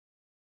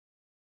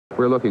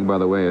We're looking, by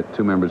the way, at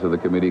two members of the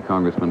committee,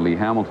 Congressman Lee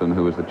Hamilton,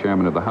 who is the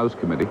chairman of the House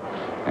Committee,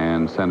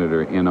 and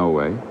Senator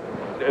Inouye.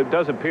 It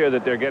does appear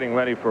that they're getting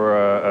ready for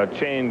a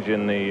change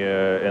in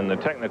the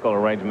technical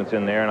arrangements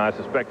in there, and I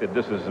suspect that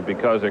this is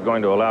because they're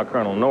going to allow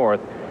Colonel North,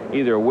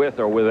 either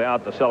with or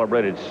without the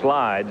celebrated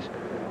slides,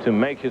 to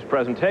make his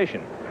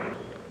presentation.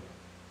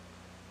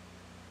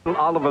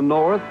 Oliver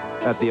North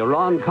at the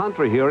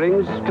Iran-Contra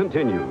hearings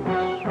continues.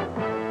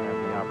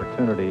 The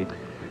opportunity.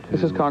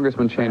 This is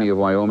Congressman Cheney of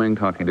Wyoming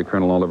talking to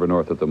Colonel Oliver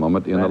North at the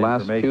moment. In the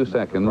last few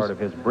seconds,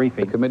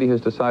 the committee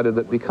has decided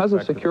that because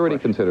of security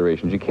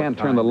considerations, you can't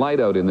turn the light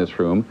out in this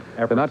room.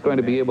 They're not going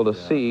to be able to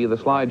see the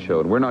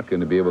slideshow, and we're not going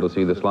to be able to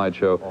see the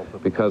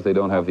slideshow because they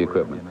don't have the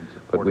equipment.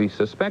 But we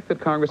suspect that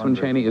Congressman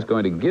Cheney is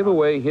going to give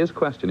away his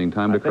questioning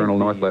time to Colonel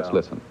North. Let's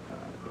listen.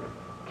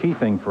 Key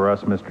thing for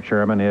us, Mr.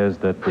 Chairman, is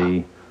that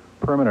the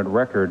permanent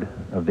record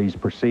of these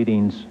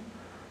proceedings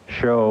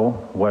show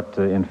what,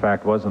 in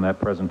fact, was in that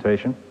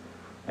presentation,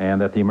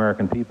 and that the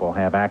American people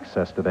have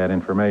access to that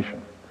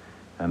information.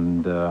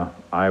 And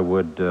I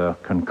would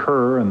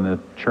concur in the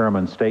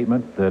chairman's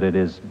statement that it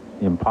is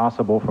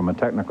impossible from a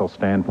technical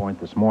standpoint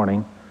this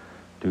morning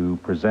to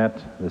present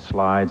the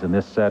slides in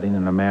this setting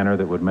in a manner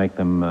that would make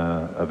them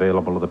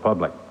available to the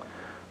public.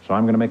 So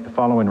I'm going to make the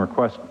following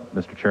request,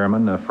 Mr.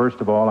 Chairman.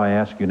 First of all, I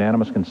ask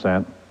unanimous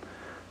consent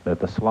that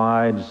the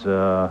slides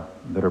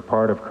that are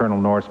part of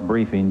Colonel North's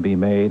briefing be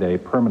made a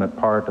permanent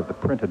part of the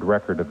printed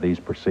record of these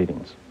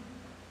proceedings.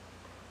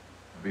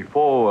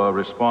 Before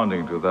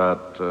responding to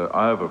that,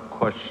 I have a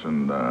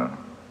question.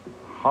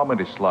 How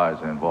many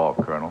slides are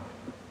involved, Colonel?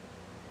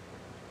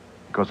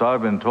 Because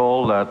I've been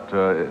told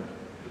that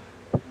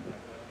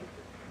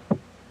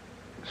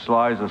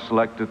slides are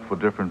selected for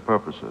different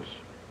purposes.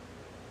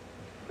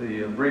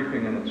 The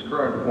briefing in its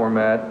current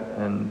format,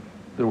 and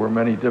there were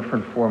many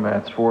different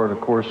formats for it,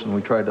 of course, and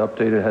we tried to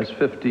update it, has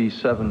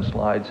 57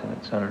 slides in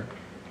it, Senator.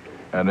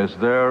 And is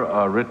there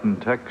a written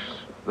text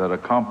that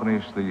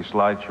accompanies the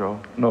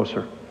slideshow? No,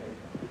 sir.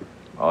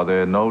 Are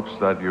there notes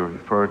that you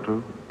refer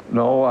to?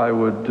 No, I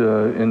would,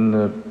 in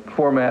the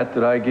format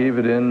that I gave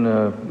it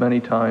in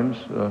many times,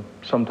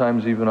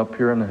 sometimes even up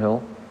here in the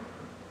Hill,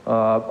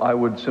 I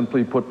would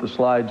simply put the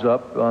slides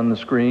up on the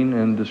screen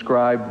and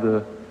describe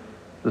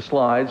the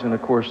slides, and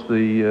of course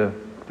the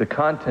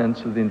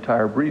contents of the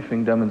entire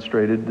briefing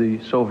demonstrated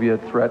the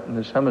Soviet threat in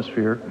this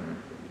hemisphere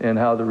and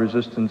how the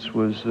resistance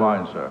was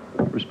Fine, sir.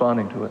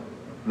 Responding to it.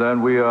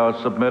 Then we are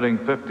submitting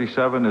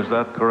 57, is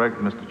that correct,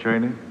 Mr.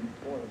 Cheney?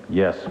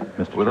 Yes,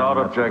 Mr.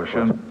 Without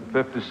Chairman, objection,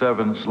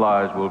 57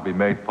 slides will be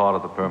made part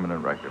of the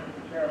permanent record.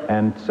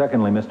 And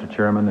secondly, Mr.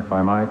 Chairman, if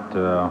I might,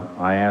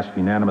 I ask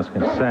unanimous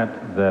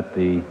consent that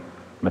the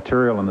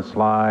material in the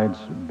slides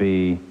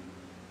be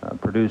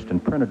produced in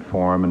printed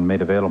form and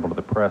made available to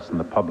the press and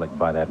the public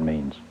by that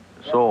means.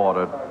 So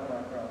ordered.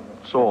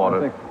 So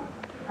ordered.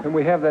 Can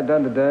we have that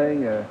done today?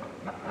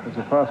 Is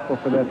it possible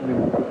for that to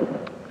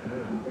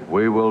be?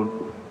 We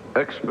will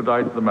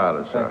expedite the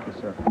matter, sir. Thank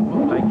you, sir.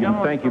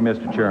 Thank you,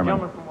 Mr. Chairman.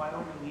 The gentleman from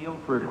Wyoming yield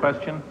for a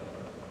question.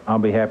 I'll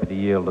be happy to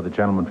yield to the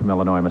gentleman from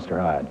Illinois, Mr.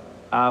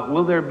 Hyde.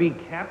 Will there be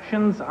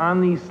captions on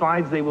these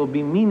slides? They will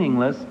be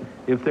meaningless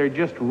if they're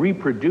just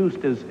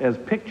reproduced as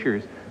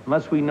pictures,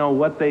 unless we know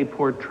what they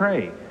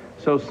portray.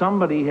 So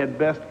somebody had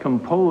best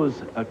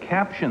compose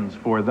captions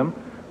for them,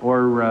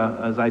 or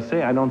as I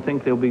say, I don't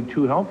think they'll be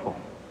too helpful.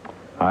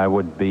 I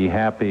would be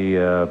happy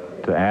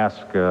to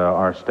ask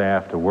our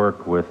staff to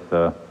work with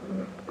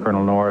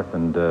Colonel North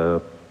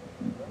and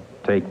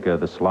take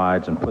the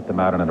slides and put them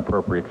out in an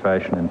appropriate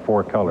fashion in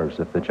 4 colors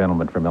if the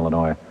gentleman from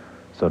Illinois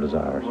so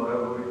desires.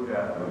 Well, we can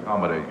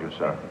accommodate you,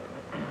 sir.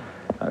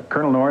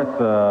 Colonel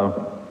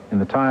North, in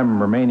the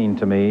time remaining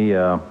to me,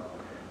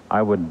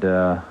 I would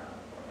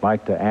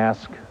like to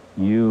ask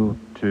you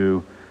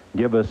to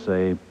give us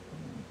a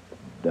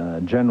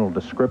general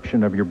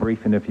description of your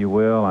briefing, if you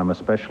will. I'm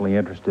especially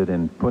interested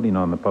in putting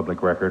on the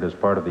public record as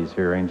part of these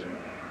hearings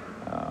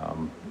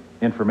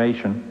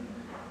information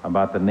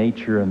about the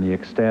nature and the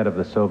extent of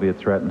the Soviet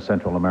threat in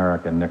Central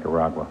America and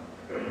Nicaragua.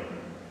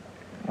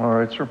 All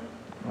right, sir.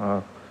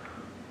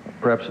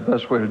 Perhaps the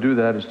best way to do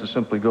that is to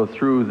simply go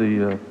through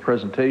the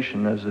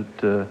presentation as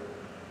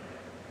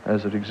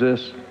it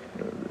exists,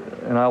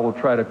 and I will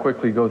try to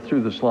quickly go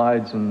through the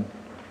slides and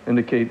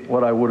indicate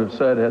what I would have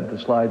said had the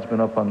slides been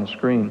up on the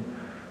screen.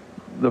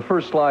 The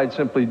first slide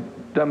simply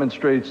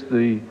demonstrates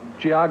the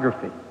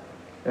geography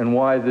and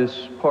why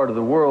this part of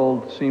the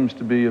world seems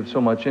to be of so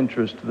much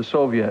interest to the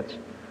Soviets.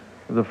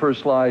 The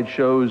first slide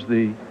shows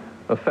the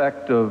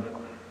effect of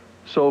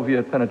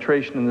Soviet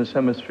penetration in this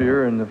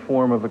hemisphere in the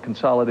form of a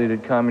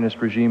consolidated communist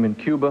regime in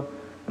Cuba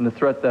and the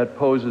threat that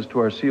poses to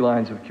our sea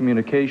lines of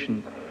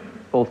communication,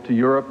 both to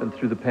Europe and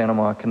through the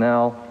Panama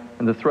Canal,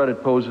 and the threat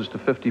it poses to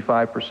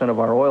 55% of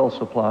our oil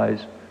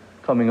supplies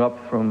coming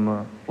up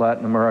from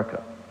Latin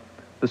America.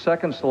 The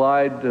second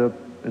slide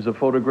is a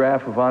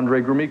photograph of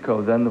Andrei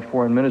Gromyko, then the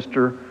foreign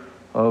minister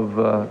of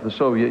the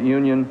Soviet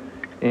Union,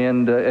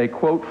 and a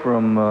quote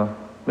from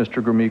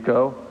Mr.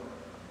 Gromyko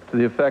to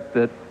the effect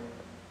that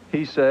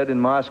He said in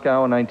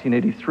Moscow in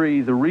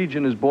 1983, "The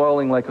region is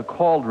boiling like a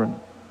cauldron.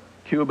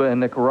 Cuba and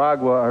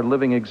Nicaragua are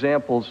living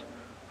examples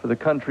for the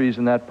countries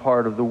in that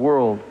part of the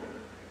world,"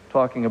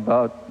 talking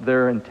about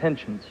their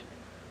intentions.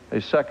 A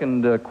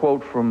second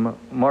quote from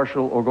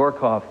Marshal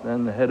Ogorkov,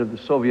 then the head of the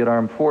Soviet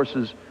Armed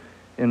Forces,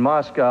 in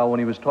Moscow when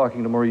he was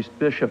talking to Maurice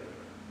Bishop,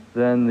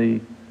 then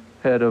the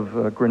head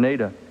of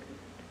Grenada,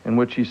 in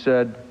which he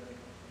said,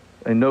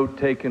 a note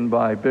taken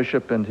by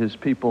Bishop and his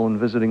people in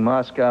visiting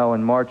Moscow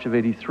in March of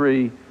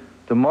 '83,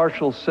 the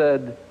Marshal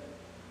said,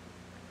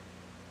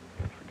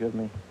 forgive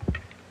me,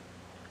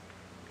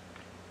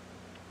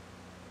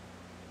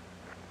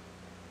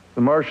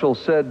 the Marshal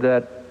said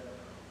that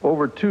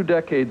over 2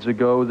 decades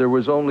ago, there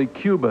was only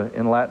Cuba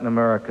in Latin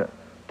America.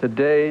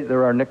 Today,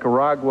 there are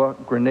Nicaragua,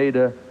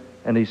 Grenada,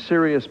 and a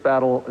serious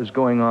battle is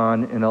going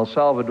on in El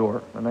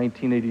Salvador, a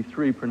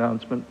 1983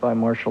 pronouncement by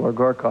Marshal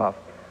Ogorkov.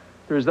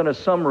 There is then a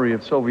summary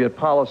of Soviet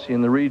policy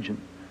in the region,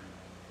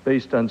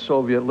 based on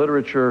Soviet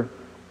literature,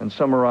 and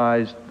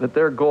summarized that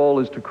their goal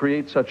is to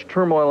create such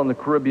turmoil in the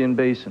Caribbean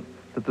basin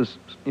that the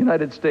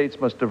United States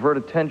must divert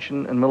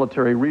attention and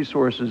military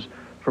resources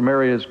from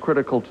areas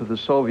critical to the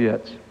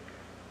Soviets.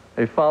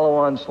 A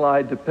follow-on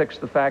slide depicts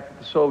the fact that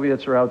the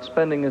Soviets are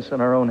outspending us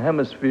in our own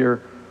hemisphere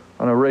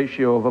on a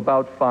ratio of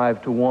about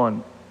 5 to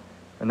 1.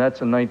 And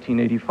that's in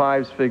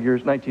 1985's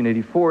figures,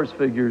 1984's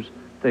figures.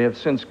 They have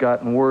since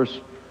gotten worse.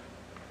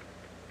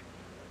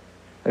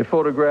 A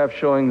photograph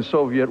showing the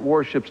Soviet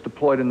warships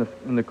deployed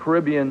in the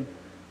Caribbean,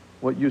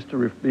 what used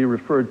to be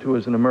referred to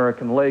as an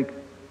American lake,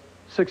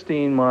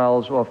 16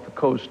 miles off the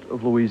coast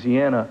of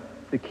Louisiana,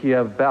 the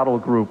Kiev Battle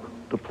Group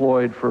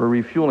deployed for a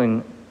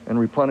refueling and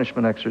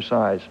replenishment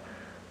exercise.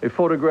 A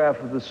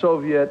photograph of the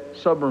Soviet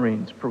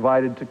submarines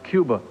provided to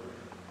Cuba,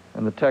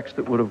 and the text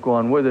that would have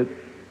gone with it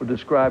would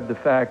describe the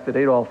fact that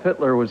Adolf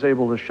Hitler was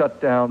able to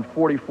shut down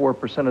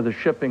 44% of the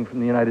shipping from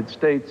the United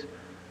States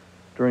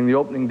during the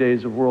opening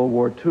days of World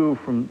War II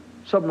from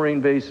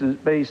submarine bases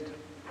based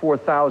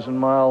 4,000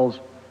 miles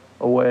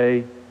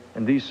away,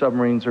 and these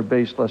submarines are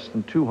based less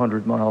than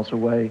 200 miles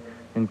away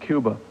in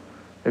Cuba.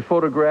 A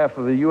photograph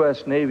of a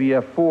U.S. Navy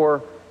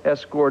F-4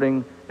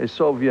 escorting a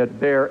Soviet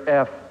Bear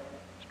F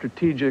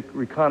strategic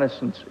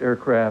reconnaissance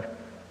aircraft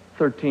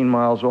 13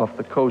 miles off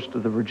the coast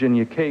of the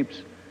Virginia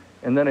Capes,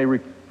 and then a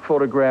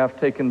photograph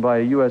taken by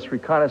a U.S.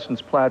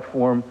 reconnaissance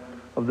platform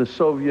of the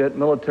Soviet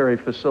military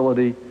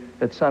facility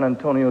at San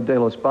Antonio de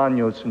los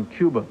Baños in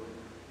Cuba.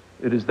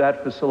 It is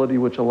that facility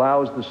which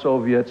allows the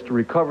Soviets to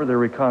recover their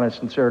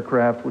reconnaissance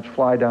aircraft which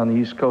fly down the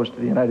east coast of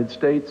the United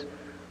States,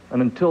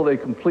 and until they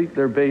complete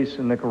their base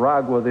in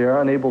Nicaragua, they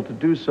are unable to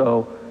do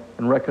so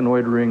in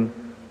reconnoitering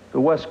the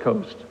west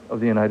coast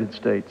of the United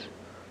States.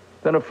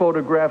 Then a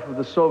photograph of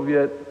the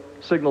Soviet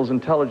signals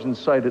intelligence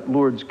site at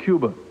Lourdes,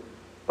 Cuba,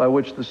 by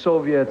which the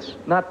Soviets,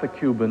 not the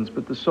Cubans,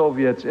 but the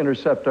Soviets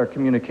intercept our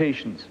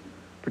communications,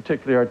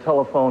 particularly our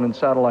telephone and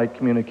satellite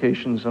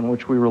communications on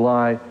which we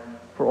rely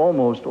for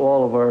almost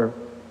all of our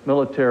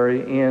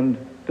military and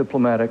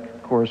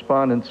diplomatic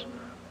correspondence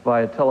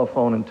via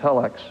telephone and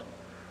telex.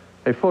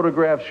 A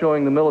photograph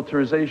showing the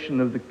militarization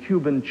of the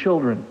Cuban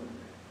children,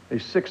 a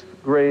 6th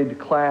grade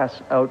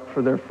class out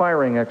for their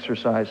firing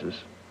exercises.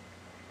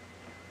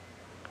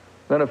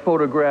 Then a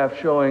photograph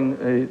showing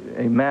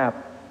a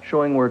map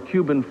showing where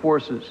Cuban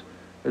forces,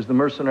 as the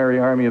mercenary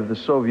army of the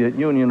Soviet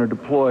Union, are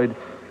deployed: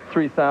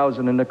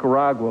 3,000 in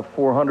Nicaragua,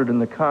 400 in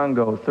the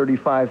Congo,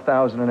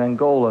 35,000 in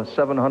Angola,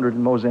 700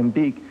 in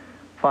Mozambique,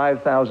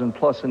 5,000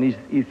 plus in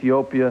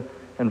Ethiopia,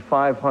 and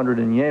 500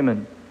 in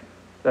Yemen.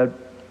 That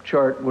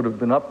chart would have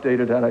been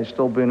updated had I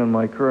still been in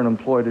my current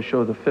employ to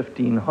show the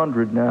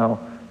 1,500 now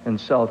in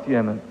South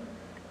Yemen.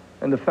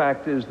 And the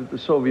fact is that the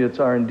Soviets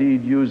are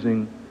indeed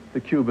using the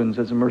Cubans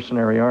as a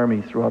mercenary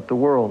army throughout the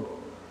world.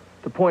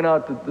 To point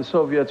out that the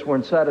Soviets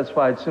weren't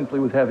satisfied simply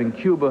with having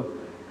Cuba,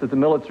 that the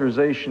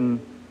militarization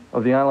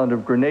of the island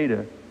of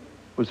Grenada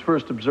was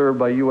first observed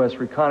by U.S.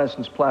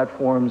 reconnaissance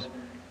platforms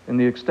in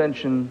the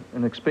extension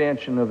and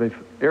expansion of an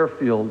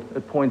airfield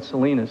at Point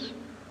Salinas,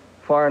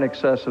 far in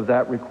excess of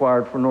that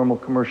required for normal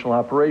commercial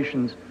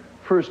operations,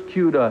 first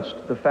cued us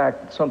to the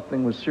fact that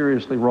something was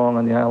seriously wrong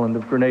on the island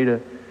of Grenada.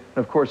 And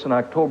of course, in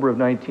October of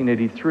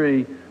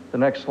 1983, the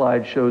next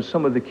slide shows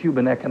some of the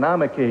Cuban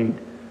economic aid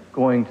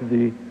going to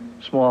the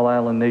small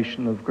island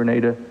nation of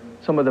Grenada,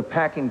 some of the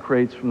packing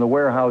crates from the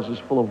warehouses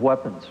full of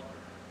weapons,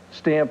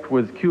 stamped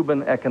with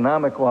Cuban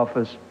Economic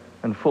Office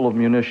and full of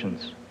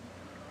munitions.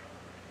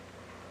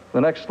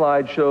 The next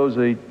slide shows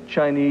a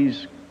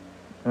Chinese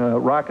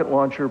rocket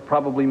launcher,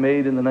 probably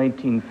made in the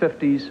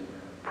 1950s,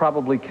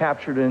 probably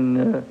captured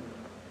in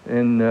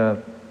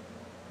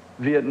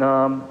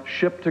Vietnam,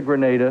 shipped to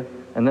Grenada,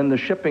 and then the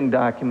shipping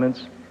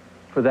documents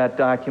for that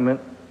document: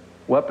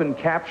 weapon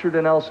captured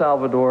in El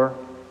Salvador,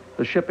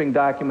 the shipping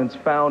documents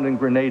found in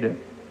Grenada,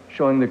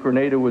 showing that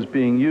Grenada was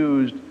being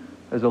used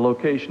as a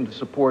location to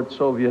support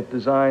Soviet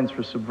designs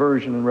for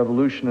subversion and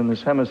revolution in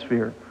this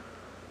hemisphere.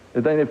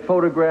 And then a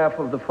photograph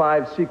of the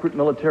 5 secret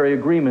military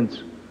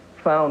agreements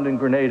found in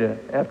Grenada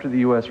after the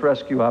U.S.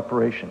 rescue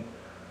operation.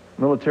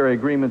 military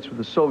agreements with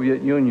the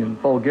Soviet Union,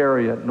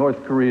 Bulgaria,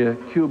 North Korea,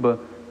 Cuba,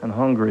 and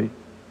Hungary.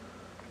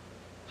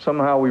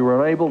 Somehow we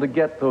were unable to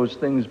get those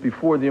things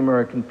before the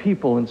American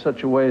people in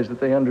such a way as that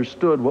they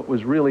understood what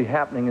was really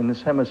happening in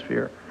this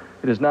hemisphere.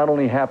 It has not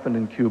only happened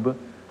in Cuba,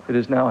 it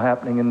is now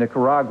happening in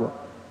Nicaragua.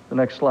 The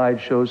next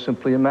slide shows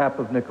simply a map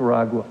of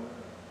Nicaragua,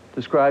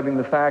 describing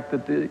the fact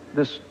that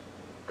this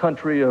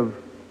country of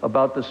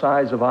about the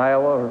size of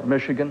Iowa or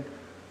Michigan,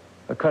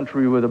 a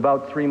country with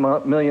about 3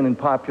 million in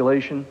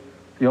population,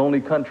 the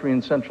only country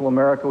in Central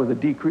America with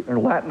or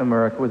Latin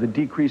America with a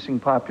decreasing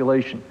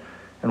population.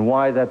 And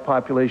why that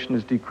population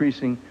is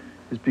decreasing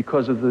is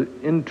because of the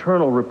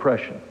internal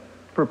repression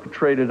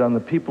perpetrated on the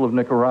people of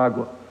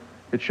Nicaragua.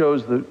 It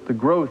shows the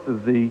growth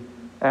of the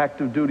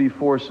active duty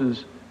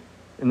forces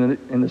in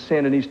the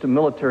Sandinista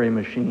military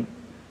machine,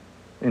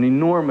 an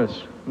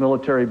enormous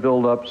military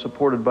buildup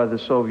supported by the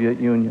Soviet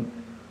Union.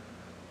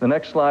 The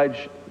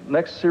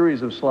next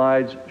series of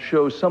slides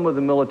shows some of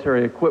the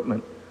military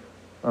equipment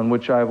on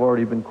which I've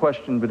already been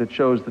questioned, but it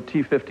shows the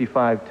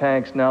T-55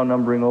 tanks now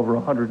numbering over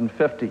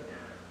 150,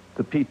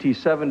 the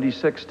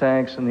PT-76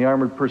 tanks and the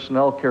armored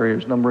personnel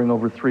carriers numbering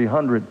over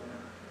 300.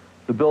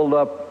 The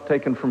buildup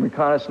taken from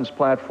reconnaissance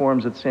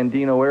platforms at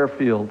Sandino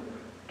Airfield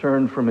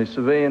turned from a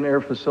civilian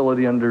air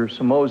facility under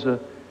Somoza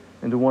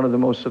into one of the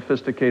most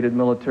sophisticated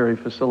military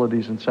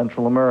facilities in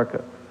Central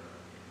America.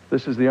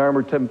 This is the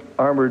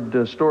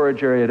armored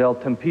storage area at El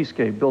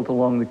Tempisque, built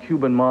along the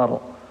Cuban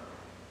model.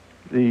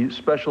 The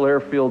special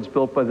airfields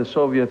built by the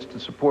Soviets to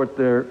support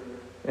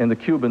and the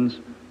Cubans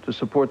to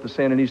support the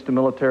Sandinista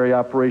military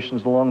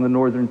operations along the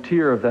northern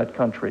tier of that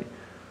country.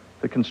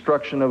 The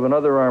construction of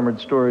another armored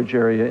storage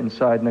area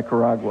inside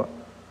Nicaragua.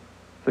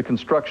 The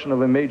construction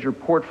of a major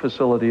port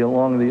facility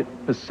along the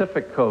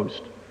Pacific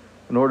coast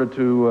in order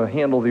to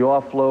handle the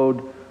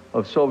offload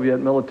of Soviet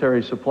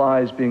military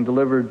supplies being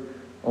delivered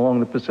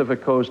along the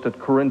Pacific coast at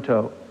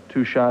Corinto.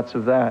 2 shots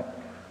of that.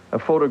 A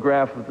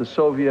photograph of the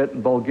Soviet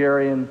and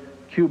Bulgarian,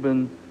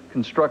 Cuban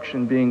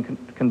construction being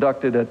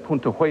conducted at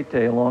Punta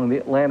Huete along the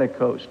Atlantic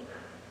coast.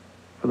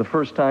 For the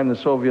first time, the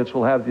Soviets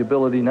will have the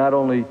ability not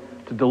only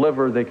to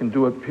deliver, they can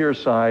do it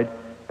pierside,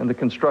 and the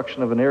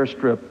construction of an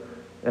airstrip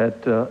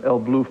at El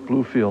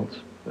Bluefields,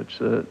 which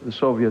the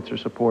Soviets are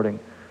supporting.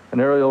 An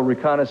aerial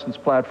reconnaissance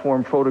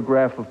platform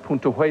photograph of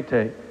Punta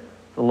Huete,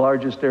 the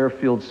largest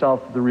airfield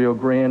south of the Rio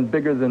Grande,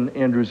 bigger than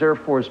Andrews Air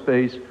Force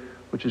Base,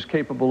 which is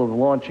capable of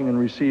launching and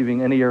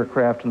receiving any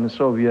aircraft in the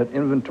Soviet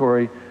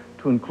inventory,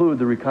 to include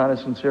the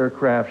reconnaissance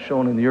aircraft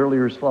shown in the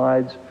earlier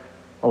slides,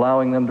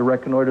 allowing them to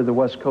reconnoiter the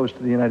west coast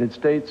of the United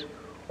States,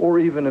 or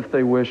even if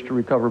they wish to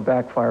recover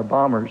backfire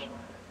bombers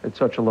at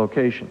such a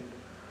location.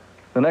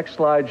 The next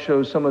slide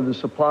shows some of the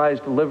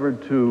supplies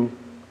delivered to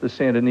the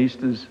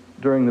Sandinistas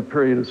during the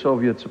period of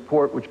Soviet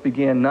support, which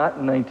began not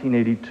in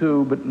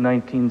 1982, but in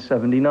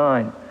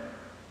 1979.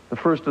 The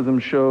first of them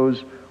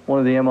shows one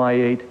of the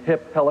Mi-8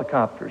 HIP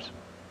helicopters.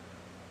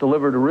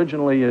 Delivered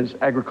originally as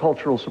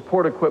agricultural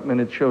support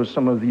equipment, it shows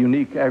some of the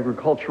unique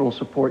agricultural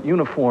support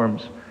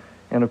uniforms,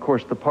 and of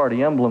course the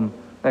party emblem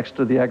next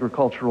to the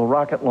agricultural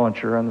rocket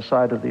launcher on the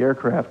side of the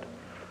aircraft.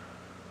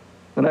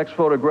 The next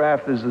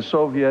photograph is the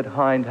Soviet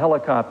Hind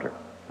helicopter,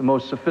 the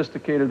most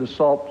sophisticated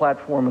assault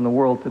platform in the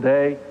world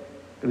today.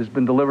 It has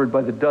been delivered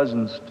by the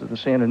dozens to the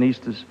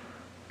Sandinistas,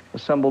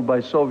 assembled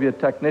by Soviet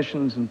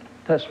technicians and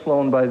test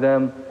flown by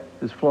them,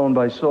 is flown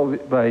by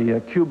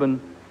Cuban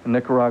and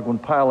Nicaraguan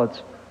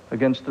pilots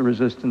against the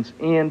resistance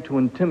and to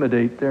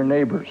intimidate their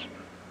neighbors.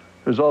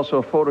 There's also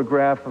a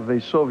photograph of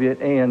a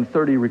Soviet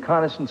AN-30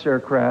 reconnaissance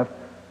aircraft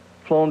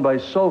flown by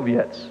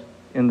Soviets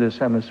in this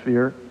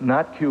hemisphere,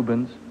 not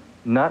Cubans,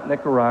 not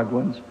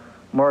Nicaraguans,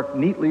 marked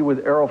neatly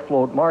with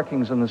Aeroflot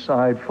markings on the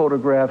side,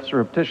 photographed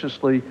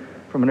surreptitiously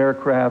from an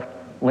aircraft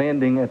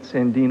landing at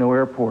Sandino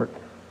Airport.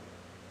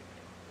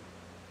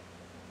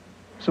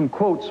 Some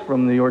quotes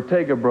from the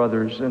Ortega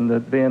brothers and the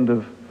band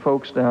of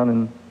folks down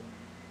in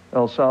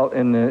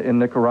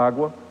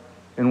Nicaragua,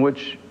 in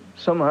which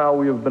somehow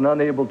we have been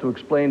unable to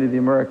explain to the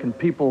American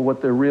people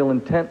what their real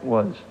intent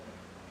was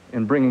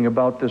in bringing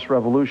about this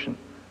revolution.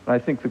 And I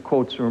think the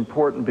quotes are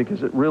important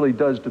because it really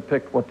does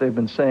depict what they've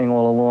been saying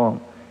all along.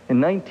 In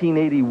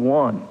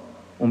 1981,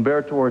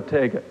 Humberto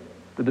Ortega,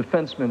 the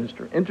defense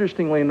minister,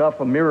 interestingly enough,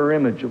 a mirror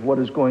image of what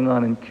is going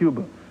on in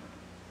Cuba.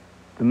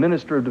 The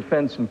minister of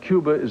defense in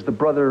Cuba is the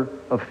brother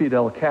of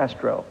Fidel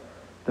Castro.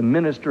 The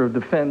minister of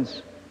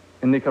defense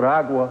in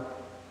Nicaragua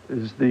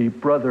is the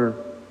brother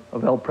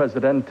of El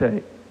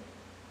Presidente,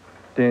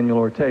 Daniel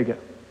Ortega.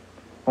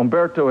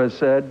 Humberto has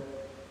said,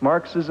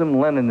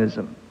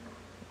 Marxism-Leninism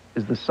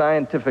is the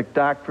scientific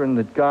doctrine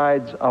that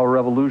guides our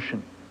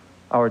revolution.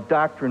 Our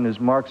doctrine is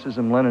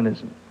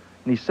Marxism-Leninism. And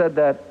he said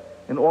that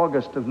in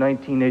August of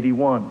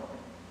 1981.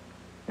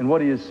 And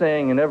what he is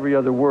saying in every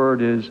other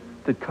word is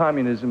that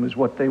communism is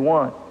what they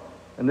want.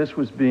 And this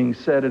was being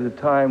said at a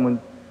time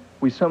when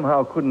we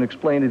somehow couldn't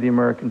explain to the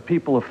American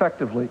people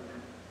effectively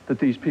that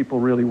these people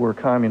really were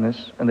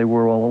communists, and they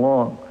were all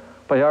along.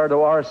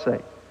 Bayardo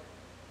Arce,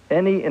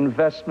 any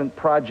investment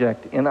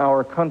project in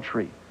our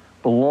country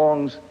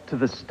belongs to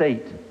the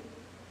state.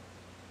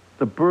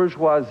 The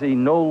bourgeoisie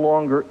no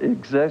longer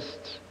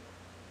exists,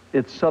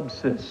 it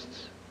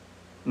subsists.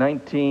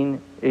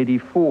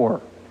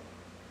 1984.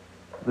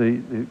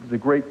 The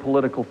great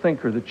political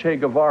thinker, the Che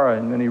Guevara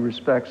in many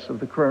respects of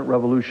the current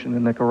revolution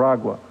in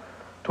Nicaragua.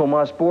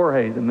 Tomás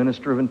Borge, the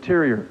Minister of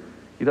Interior.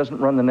 He doesn't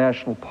run the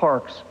national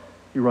parks,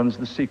 he runs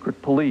the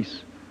secret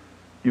police.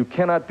 You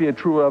cannot be a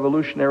true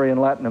revolutionary in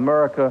Latin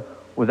America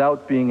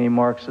without being a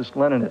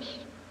Marxist-Leninist,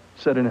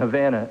 said in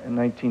Havana in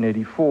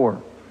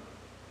 1984.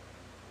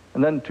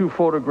 And then two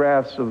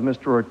photographs of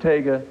Mr.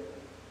 Ortega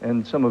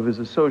and some of his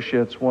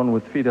associates, one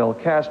with Fidel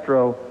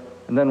Castro,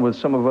 and then with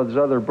some of his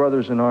other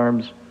brothers in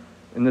arms,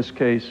 in this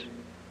case,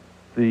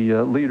 the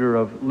leader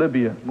of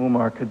Libya,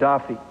 Muammar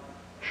Gaddafi,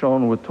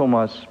 shown with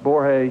Tomás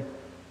Borge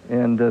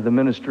and the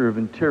Minister of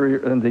Interior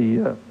and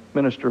the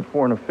Minister of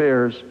Foreign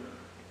Affairs,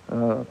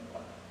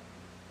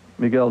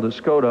 Miguel de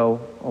Escoto,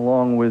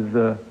 along with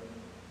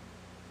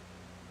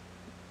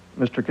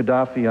Mr.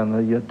 Gaddafi on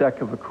the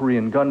deck of a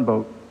Korean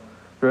gunboat.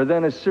 There are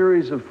then a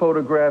series of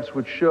photographs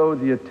which show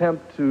the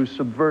attempt to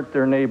subvert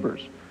their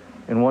neighbors.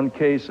 In one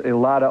case, a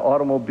Lada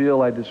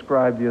automobile I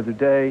described the other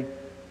day,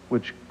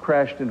 which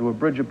crashed into a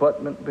bridge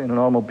abutment in an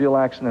automobile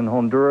accident in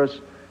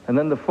Honduras, and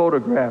then the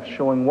photographs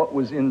showing what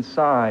was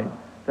inside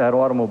that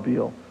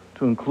automobile,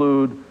 to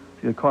include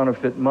the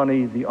counterfeit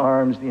money, the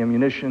arms, the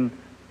ammunition,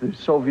 the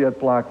Soviet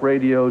bloc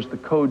radios, the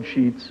code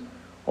sheets,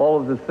 all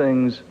of the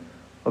things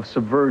of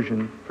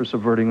subversion for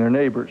subverting their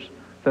neighbors.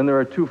 Then there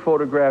are two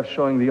photographs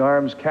showing the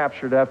arms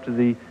captured after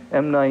the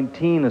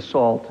M19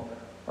 assault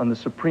on the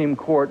Supreme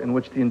Court, in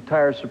which the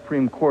entire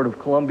Supreme Court of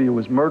Colombia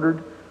was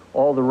murdered.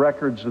 All the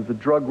records of the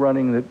drug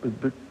running that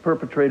was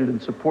perpetrated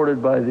and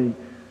supported by the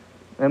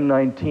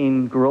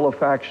M19 guerrilla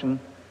faction,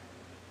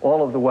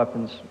 all of the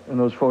weapons in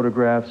those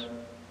photographs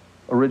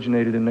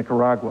originated in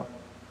Nicaragua.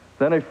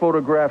 Then a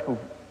photograph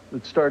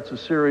that starts a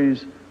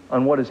series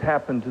on what has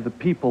happened to the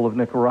people of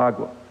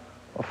Nicaragua.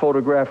 A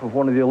photograph of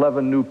one of the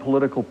 11 new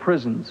political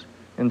prisons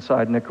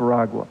inside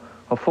Nicaragua.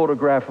 A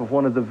photograph of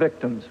one of the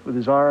victims with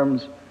his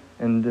arms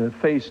and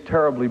face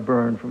terribly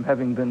burned from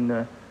having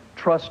been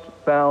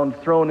trust-bound,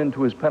 thrown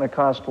into his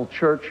Pentecostal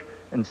church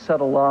and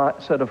set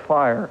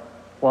afire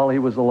while he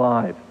was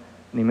alive.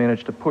 And he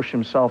managed to push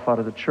himself out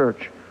of the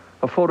church.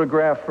 A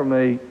photograph from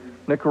a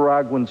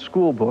Nicaraguan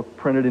school book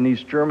printed in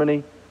East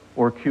Germany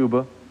or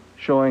Cuba,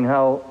 showing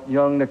how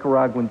young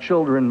Nicaraguan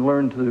children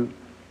learned to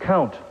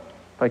count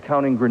by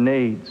counting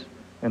grenades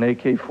and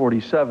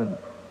AK-47.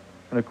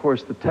 And of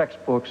course, the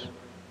textbooks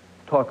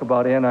talk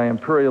about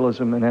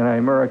anti-imperialism and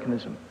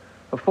anti-Americanism.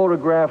 A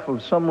photograph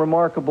of some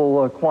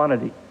remarkable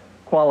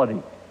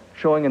quality,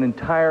 showing an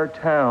entire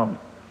town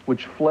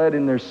which fled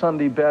in their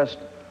Sunday best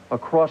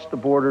across the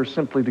border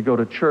simply to go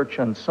to church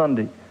on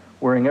Sunday,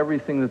 wearing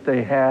everything that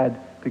they had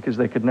because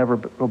they could never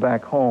go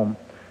back home.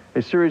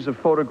 A series of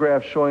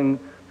photographs showing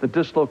the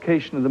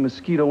dislocation of the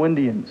Mosquito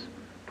Indians,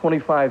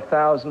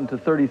 25,000 to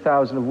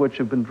 30,000 of which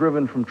have been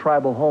driven from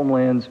tribal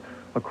homelands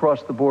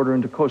across the border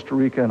into Costa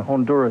Rica and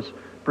Honduras,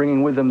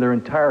 bringing with them their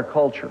entire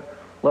culture.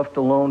 Left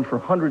alone for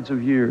hundreds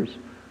of years,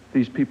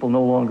 these people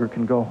no longer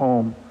can go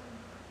home.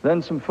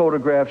 Then some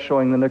photographs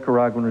showing the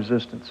Nicaraguan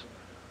resistance.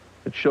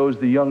 It shows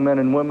the young men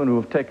and women who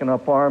have taken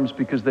up arms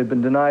because they've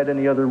been denied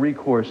any other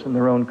recourse in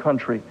their own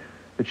country.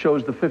 It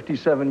shows the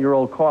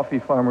 57-year-old coffee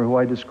farmer who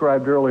I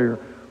described earlier,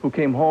 who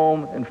came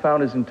home and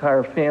found his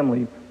entire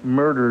family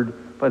murdered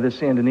by the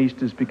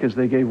Sandinistas because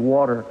they gave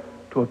water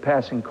to a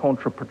passing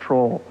Contra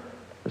patrol.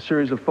 A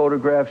series of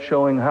photographs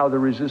showing how the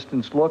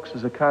resistance looks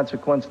as a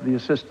consequence of the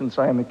assistance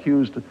I am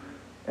accused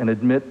and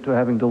admit to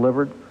having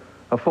delivered.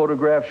 A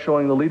photograph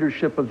showing the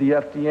leadership of the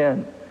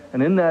FDN.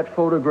 And in that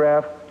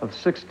photograph of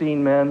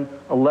 16 men,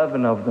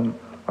 11 of them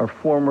are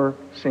former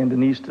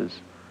Sandinistas.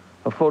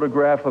 A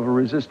photograph of a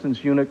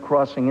resistance unit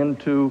crossing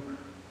into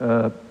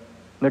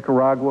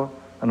Nicaragua.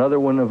 Another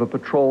one of a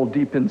patrol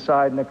deep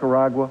inside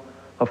Nicaragua.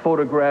 A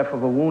photograph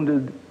of a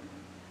wounded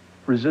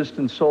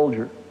resistance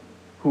soldier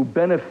who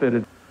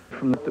benefited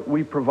from that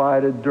we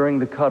provided during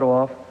the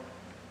cutoff,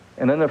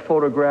 and then a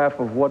photograph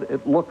of what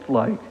it looked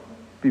like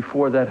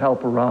before that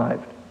help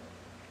arrived.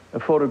 A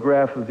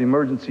photograph of the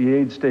emergency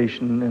aid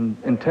station and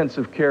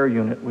intensive care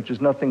unit, which is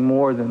nothing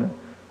more than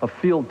a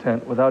field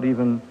tent without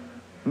even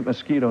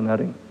mosquito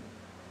netting.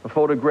 A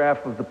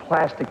photograph of the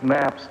plastic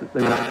maps that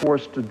they were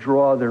forced to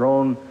draw their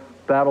own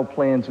battle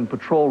plans and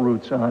patrol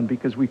routes on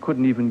because we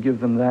couldn't even give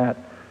them that.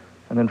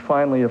 And then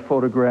finally a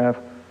photograph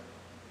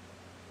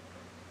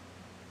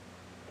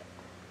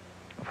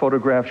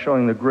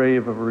showing the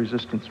grave of a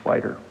resistance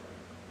fighter.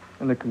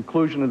 And the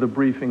conclusion of the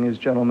briefing is,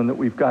 gentlemen, that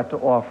we've got to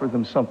offer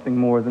them something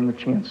more than the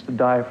chance to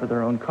die for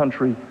their own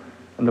country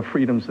and the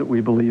freedoms that we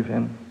believe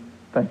in.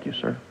 Thank you,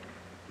 sir.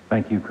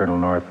 Thank you, Colonel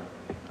North.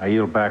 I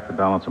yield back the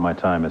balance of my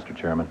time, Mr.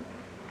 Chairman.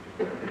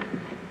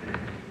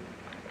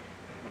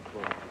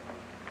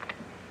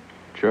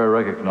 Chair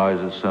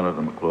recognizes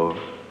Senator McClure.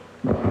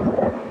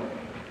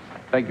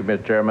 Thank you,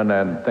 Mr. Chairman,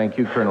 and thank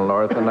you, Colonel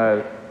North. And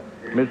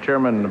Mr.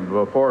 Chairman,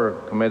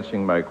 before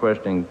commencing my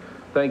questioning,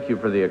 thank you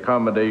for the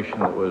accommodation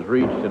that was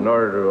reached in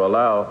order to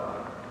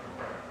allow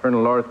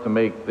Colonel North to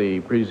make the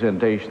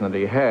presentation that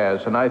he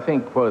has, and I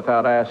think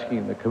without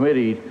asking the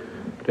committee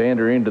to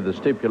enter into the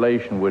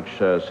stipulation which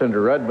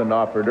Senator Redmond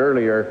offered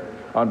earlier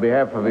on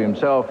behalf of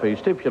himself, he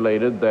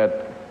stipulated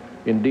that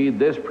indeed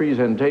this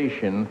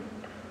presentation,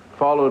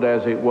 followed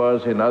as it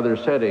was in other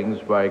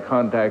settings by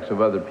contacts of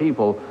other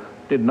people,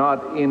 did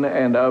not in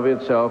and of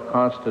itself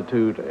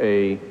constitute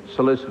a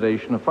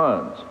solicitation of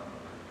funds.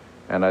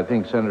 And I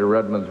think Senator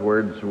Redmond's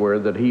words were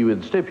that he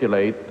would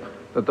stipulate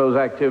that those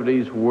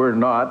activities were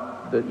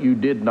not, that you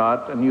did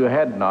not and you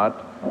had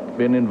not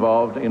been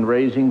involved in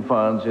raising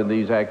funds in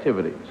these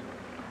activities.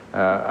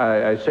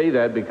 I say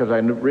that because I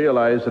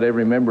realize that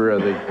every member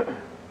of the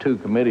two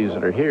committees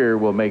that are here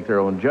will make their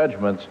own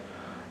judgments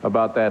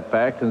about that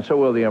fact, and so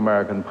will the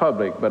American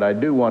public. But I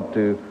do want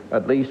to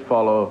at least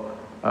follow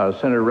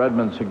Senator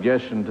Redmond's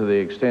suggestion to the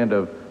extent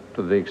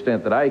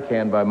that I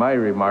can by my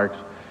remarks,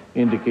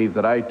 indicate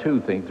that I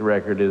too think the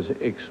record is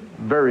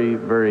very,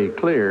 very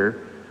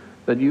clear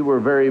that you were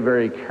very,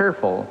 very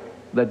careful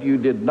that you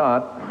did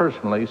not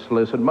personally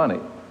solicit money.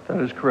 That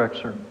is correct,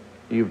 sir.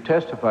 You've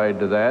testified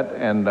to that,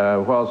 and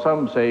while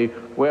some say,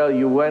 well,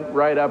 you went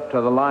right up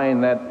to the line,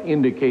 that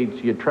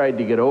indicates you tried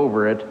to get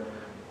over it,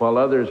 while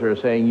others are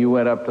saying you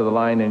went up to the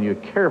line and you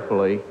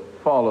carefully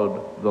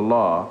followed the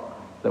law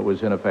that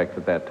was in effect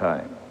at that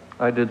time.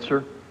 I did,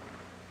 sir.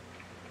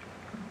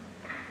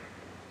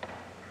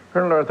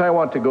 Colonel North, I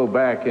want to go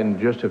back in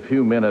just a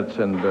few minutes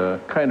and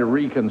kind of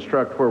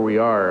reconstruct where we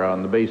are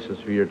on the basis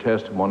of your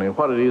testimony and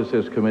what it is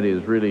these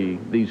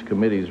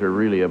committees are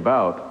really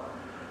about.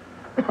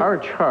 Our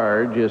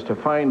charge is to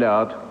find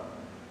out,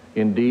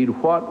 indeed,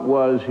 what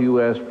was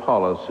U.S.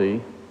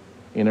 policy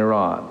in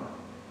Iran?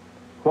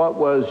 What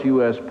was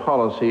U.S.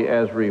 policy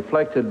as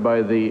reflected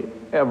by the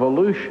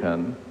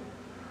evolution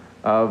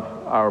of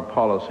our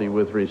policy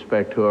with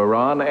respect to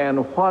Iran,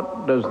 and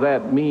what does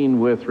that mean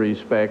with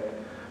respect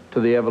to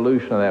the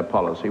evolution of that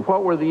policy?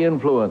 What were the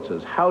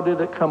influences? How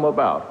did it come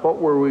about? What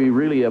were we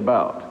really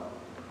about?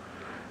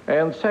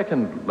 And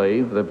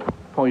secondly, the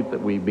point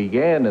that we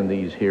began in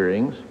these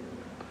hearings,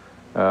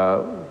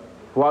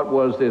 what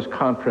was this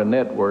Contra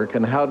network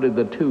and how did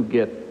the two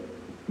get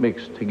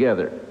mixed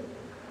together?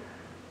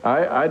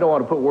 I don't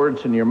want to put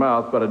words in your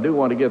mouth, but I do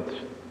want to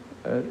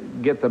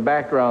get the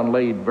background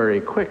laid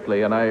very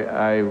quickly, and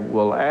I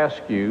will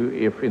ask you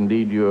if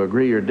indeed you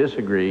agree or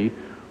disagree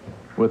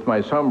with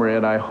my summary,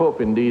 and I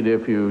hope indeed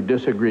if you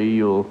disagree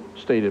you'll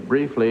state it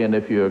briefly, and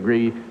if you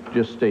agree,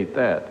 just state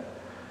that.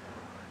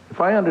 If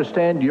I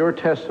understand your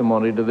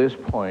testimony to this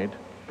point,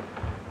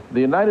 the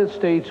United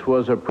States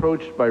was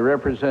approached by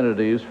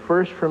representatives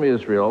first from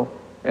Israel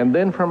and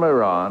then from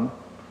Iran,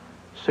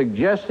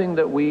 suggesting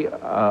that we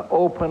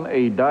open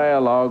a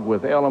dialogue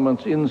with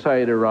elements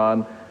inside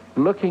Iran,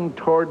 looking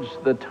towards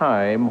the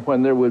time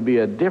when there would be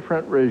a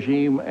different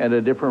regime and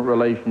a different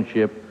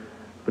relationship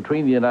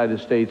between the United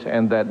States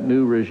and that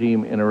new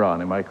regime in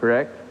Iran. Am I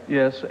correct?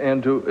 Yes,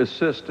 and to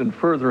assist in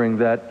furthering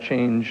that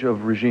change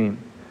of regime.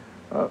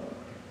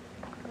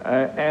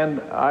 And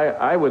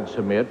I would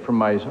submit from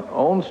my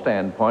own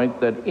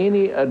standpoint that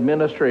any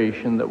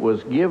administration that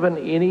was given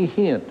any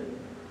hint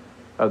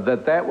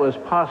that that was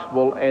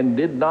possible and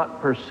did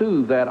not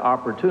pursue that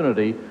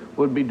opportunity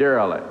would be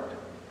derelict.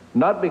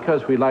 Not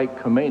because we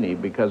like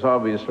Khomeini, because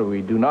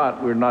obviously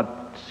we're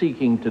not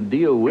seeking to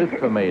deal with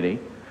Khomeini.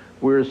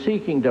 We're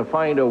seeking to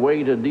find a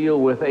way to deal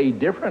with a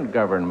different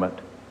government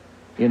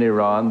in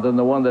Iran than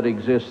the one that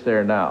exists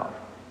there now,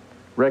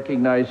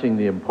 recognizing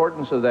the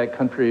importance of that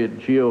country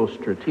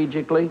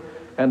geostrategically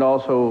and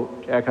also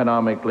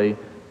economically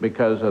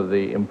because of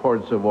the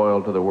importance of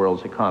oil to the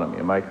world's economy.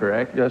 Am I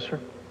correct? Yes, sir.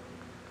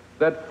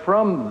 That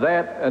from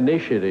that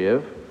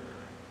initiative,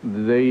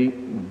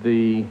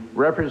 the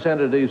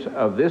representatives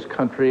of this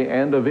country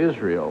and of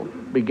Israel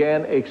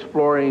began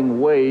exploring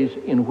ways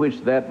in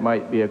which that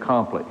might be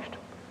accomplished.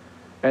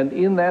 And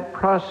in that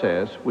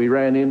process, we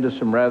ran into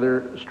some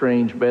rather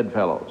strange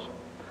bedfellows.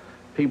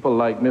 People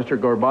like Mr.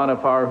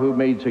 Ghorbanifar, who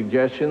made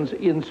suggestions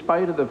in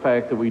spite of the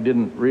fact that we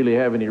didn't really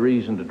have any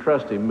reason to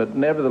trust him, but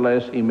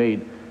nevertheless he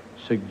made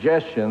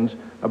suggestions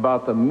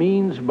about the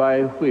means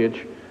by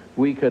which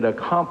we could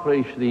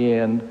accomplish the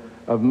end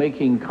of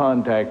making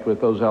contact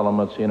with those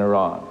elements in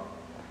Iran.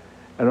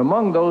 And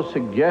among those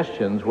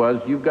suggestions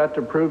was, you've got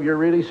to prove you're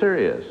really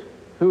serious.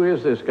 Who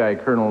is this guy,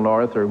 Colonel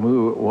North, or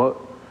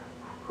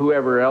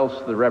whoever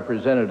else the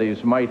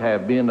representatives might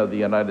have been of the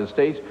United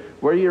States?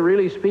 Were you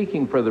really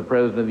speaking for the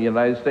President of the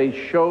United States?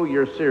 Show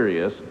you're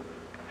serious.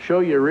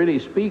 Show you really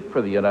speak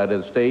for the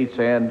United States,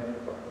 and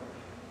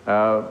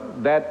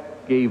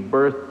that gave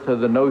birth to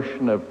the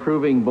notion of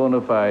proving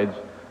bona fides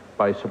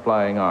by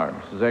supplying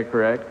arms. Is that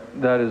correct?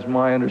 That is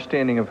my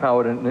understanding of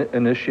how it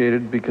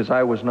initiated, because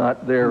I was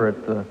not there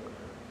at the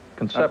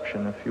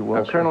conception, if you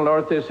will. Colonel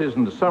North, this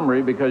isn't a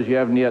summary because you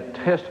haven't yet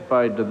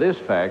testified to this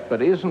fact,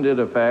 but isn't it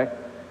a fact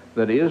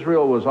that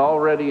Israel was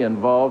already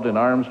involved in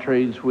arms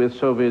trades with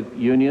Soviet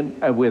Union,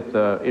 with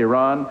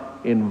Iran,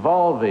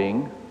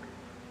 involving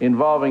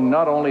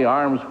not only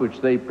arms which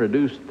they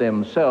produced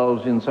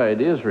themselves inside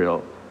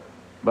Israel,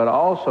 but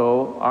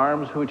also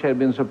arms which had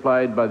been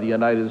supplied by the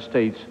United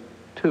States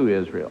to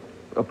Israel.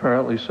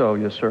 Apparently so,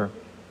 yes, sir.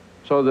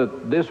 So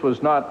that this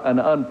was not an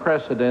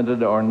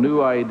unprecedented or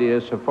new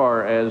idea so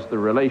far as the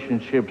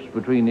relationships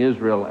between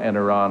Israel and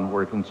Iran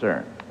were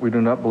concerned. We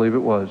do not believe it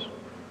was.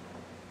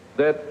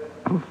 That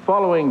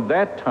following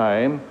that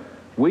time,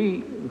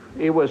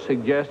 it was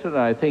suggested, and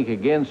I think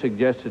again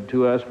suggested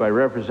to us by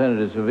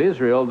representatives of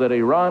Israel, that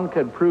Iran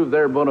could prove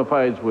their bona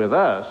fides with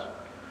us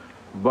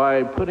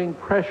by putting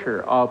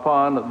pressure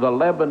upon the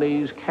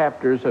Lebanese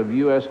captors of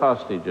U.S.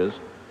 hostages,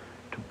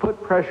 to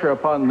put pressure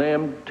upon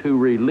them to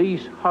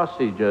release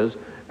hostages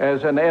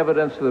as an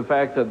evidence of the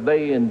fact that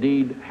they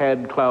indeed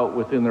had clout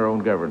within their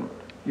own government.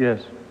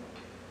 Yes.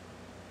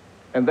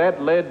 And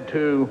that led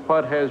to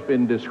what has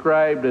been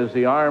described as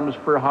the arms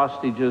for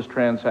hostages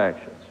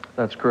transactions.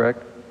 That's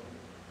correct.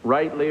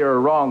 Rightly or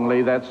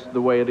wrongly, that's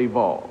the way it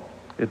evolved.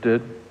 It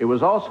did. It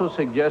was also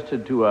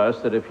suggested to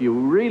us that if you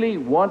really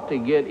want to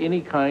get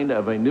any kind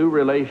of a new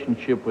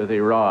relationship with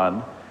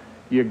Iran,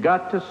 you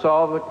got to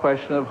solve the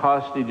question of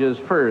hostages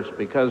first,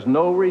 because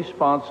no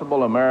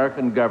responsible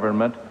American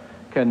government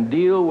can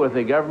deal with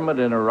a government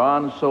in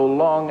Iran so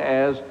long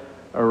as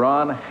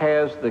Iran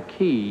has the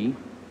key,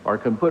 or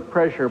can put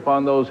pressure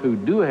upon those who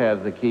do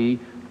have the key,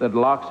 that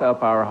locks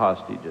up our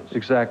hostages.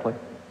 Exactly.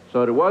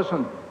 So it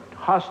wasn't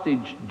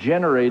hostage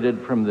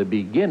generated from the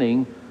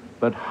beginning,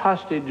 but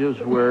hostages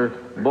were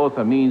both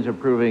a means of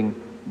proving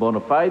bona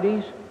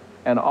fides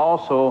and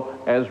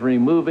also as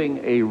removing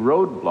a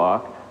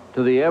roadblock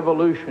to the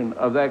evolution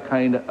of that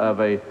kind of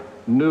a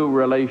new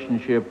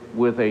relationship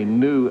with a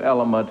new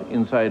element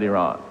inside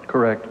Iran.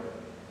 Correct.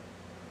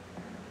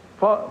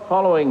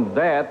 Following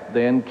that,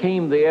 then,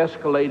 came the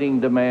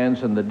escalating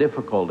demands and the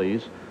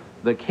difficulties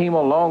that came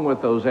along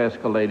with those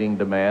escalating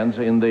demands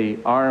in the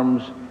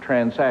arms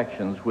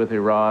transactions with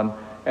Iran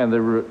and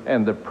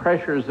the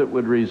pressures that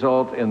would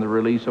result in the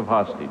release of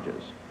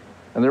hostages.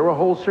 And there were a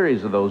whole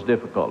series of those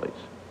difficulties.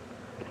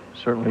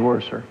 Certainly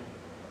were, sir.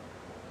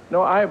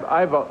 No,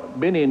 I've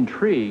been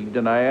intrigued,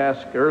 and I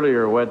asked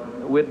earlier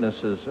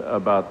witnesses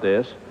about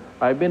this.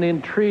 I've been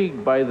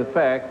intrigued by the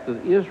fact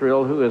that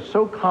Israel, who is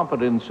so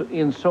competent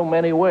in so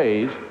many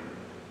ways,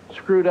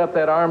 screwed up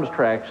that arms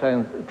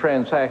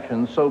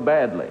transaction so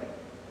badly.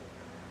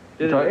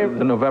 The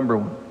November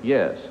one?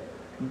 Yes.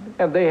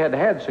 And they had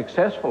had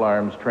successful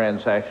arms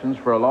transactions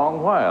for a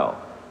long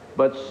while.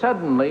 But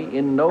suddenly,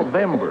 in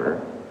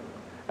November,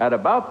 at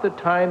about the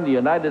time the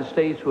United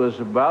States was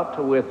about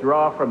to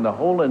withdraw from the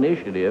whole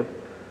initiative,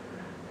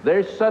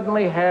 they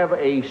suddenly have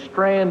a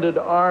stranded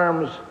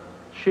arms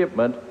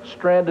shipment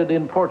stranded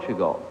in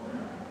Portugal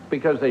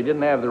because they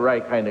didn't have the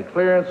right kind of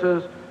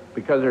clearances,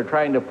 because they're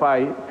trying to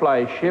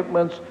fly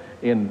shipments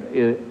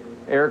in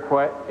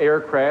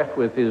aircraft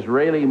with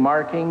Israeli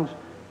markings,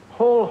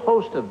 whole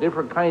host of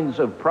different kinds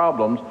of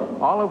problems,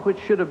 all of which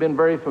should have been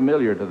very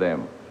familiar to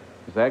them.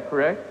 Is that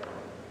correct?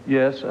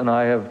 Yes, and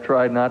I have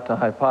tried not to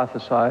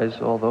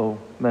hypothesize, although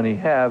many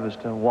have, as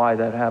to why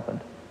that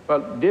happened.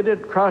 But did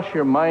it cross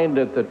your mind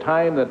at the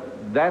time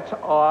that that's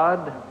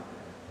odd,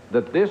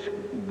 that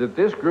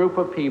this group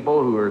of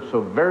people who are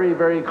so very,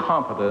 very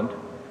competent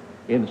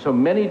in so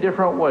many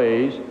different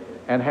ways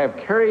and have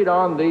carried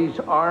on this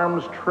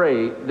arms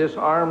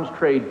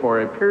trade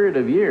for a period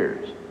of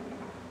years,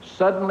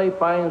 suddenly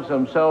finds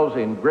themselves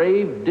in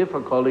grave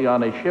difficulty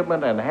on a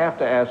shipment and have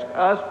to ask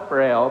us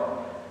for help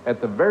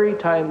at the very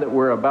time that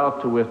we're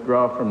about to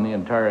withdraw from the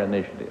entire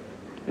initiative?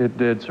 It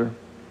did, sir.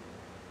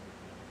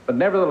 But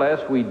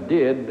nevertheless, we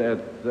did,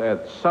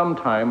 at some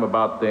time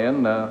about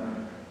then,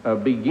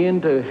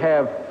 begin to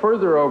have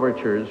further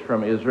overtures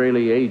from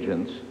Israeli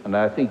agents, and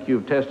I think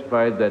you've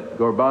testified that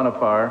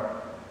Ghorbanifar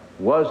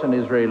was an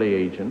Israeli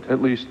agent.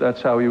 At least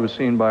that's how he was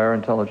seen by our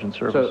intelligence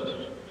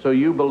services. So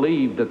you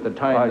believed at the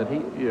time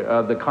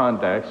that the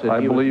contacts that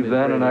I he was believe an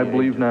then, Israeli and I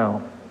believe agent,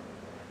 now.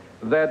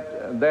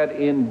 that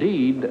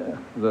indeed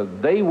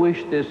they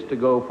wished this to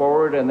go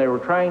forward, and they were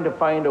trying to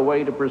find a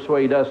way to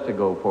persuade us to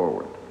go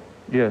forward.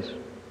 Yes.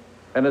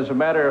 And as a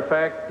matter of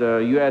fact,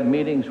 you had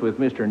meetings with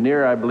Mr.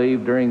 Neer, I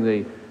believe,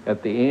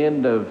 at the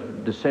end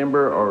of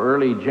December or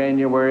early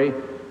January,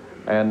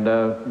 and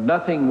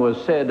nothing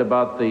was said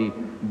about the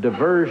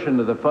diversion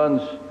of the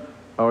funds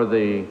or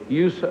the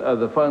use of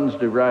the funds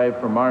derived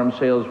from arms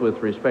sales with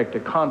respect to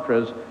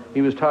Contras.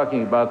 He was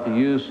talking about the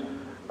use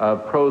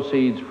of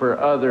proceeds for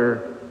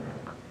other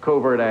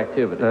covert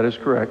activities. That is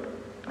correct.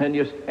 And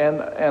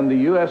the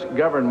U.S.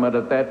 government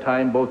at that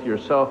time, both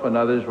yourself and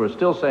others, were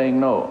still saying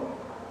no.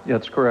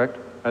 That's correct.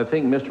 I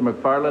think Mr.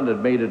 McFarland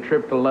had made a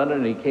trip to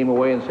London, and he came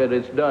away and said,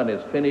 it's done,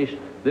 it's finished,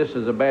 this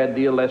is a bad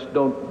deal, let's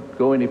don't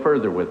go any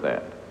further with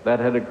that. That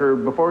had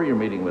occurred before your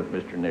meeting with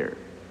Mr. Neer.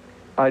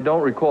 I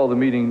don't recall the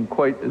meeting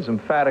quite as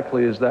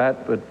emphatically as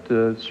that, but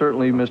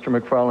certainly Mr.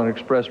 McFarland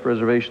expressed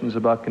reservations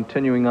about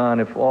continuing on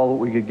if all that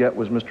we could get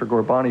was Mr.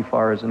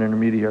 Ghorbanifar as an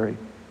intermediary.